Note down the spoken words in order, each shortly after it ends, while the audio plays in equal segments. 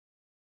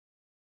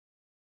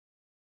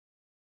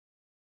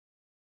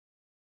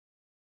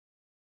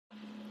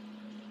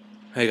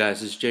Hey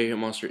guys, it's Jay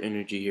Monster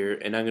Energy here,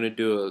 and I'm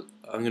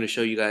gonna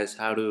show you guys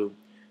how to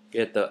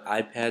get the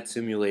iPad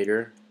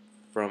simulator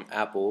from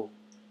Apple,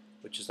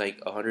 which is like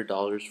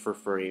 $100 for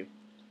free.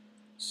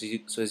 So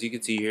as you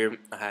can see here,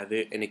 I have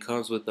it, and it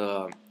comes with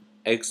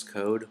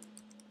Xcode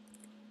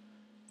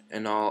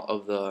and all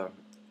of the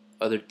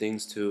other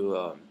things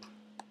to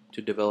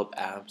develop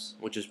apps,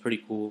 which is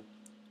pretty cool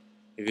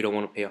if you don't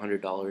want to pay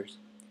 $100.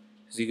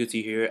 As you can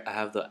see here, I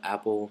have the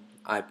Apple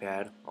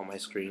iPad on my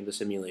screen, the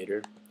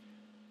simulator.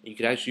 You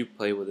could actually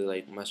play with it,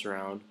 like mess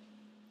around,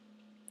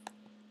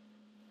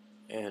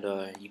 and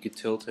you could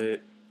tilt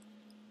it,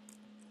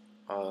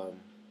 um,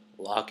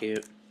 lock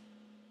it,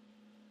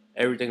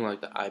 everything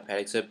like the iPad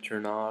except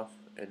turn off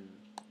and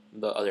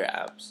the other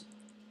apps.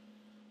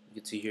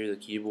 You can see here the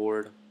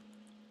keyboard.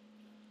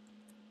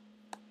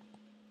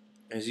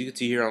 As you can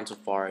see here on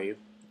Safari, it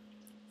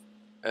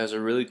has a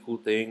really cool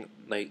thing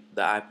like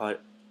the iPod,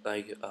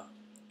 like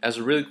has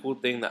a really cool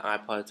thing that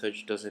iPod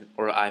Touch doesn't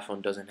or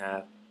iPhone doesn't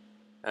have.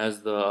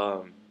 As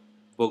the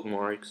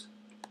bookmarks,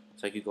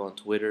 so I could go on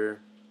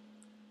Twitter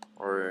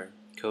or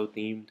code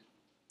themed,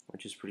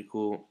 which is pretty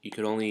cool. You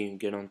could only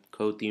get on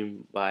code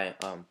theme by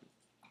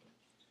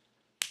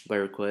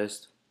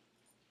request.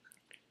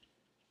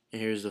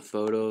 And here's the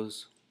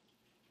photos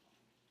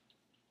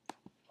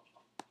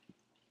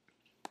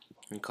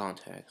and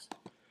contacts.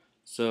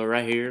 So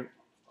right here,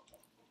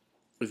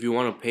 if you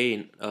want to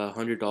pay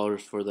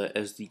 $100 for the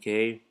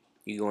SDK,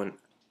 you go on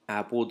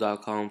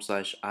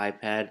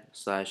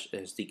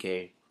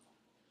apple.com/iPad/SDK.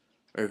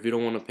 Or if you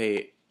don't want to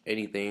pay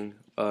anything,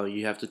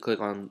 you have to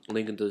click on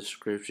link in the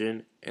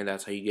description, and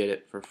that's how you get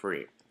it for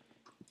free.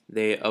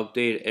 They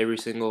update every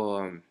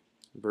single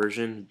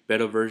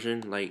beta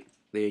version. Like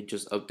they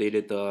just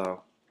updated the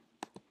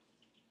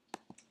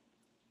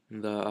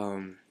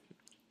um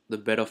the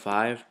beta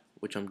 5,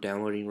 which I'm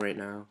downloading right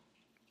now.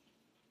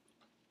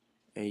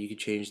 And you can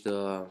change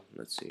the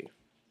let's see,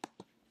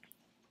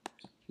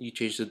 you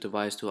change the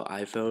device to an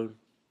iPhone,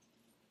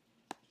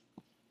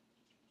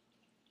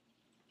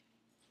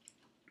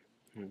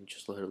 and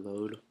just let it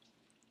load.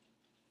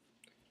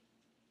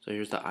 So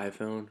here's the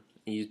iPhone,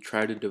 and you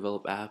try to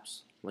develop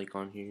apps like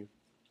on here,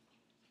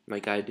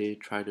 like I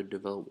did. Try to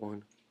develop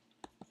one,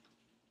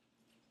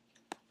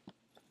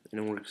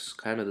 and it works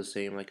kind of the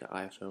same like an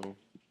iPhone.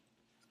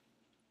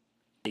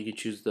 You can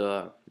choose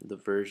the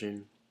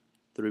version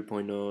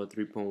 3.0,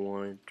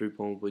 3.1,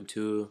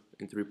 3.1.2,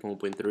 and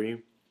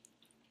 3.1.3.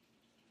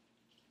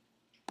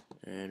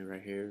 And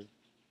right here,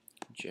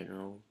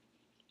 general,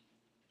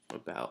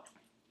 about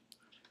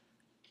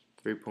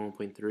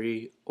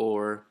 3.1.3,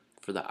 or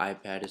for the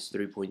iPad is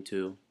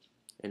 3.2,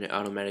 and it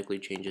automatically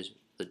changes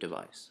the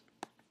device.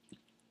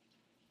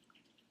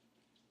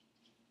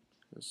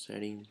 The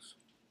settings,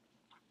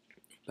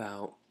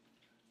 about,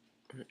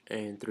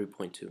 and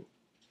 3.2.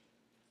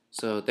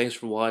 So thanks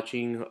for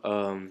watching.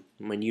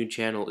 My new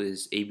channel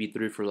is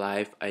AB3 for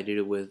Life. I did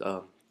it with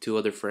 2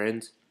 other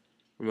friends.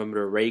 Remember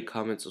to rate,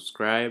 comment,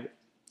 subscribe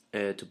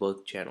to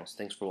both channels.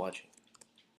 Thanks for watching.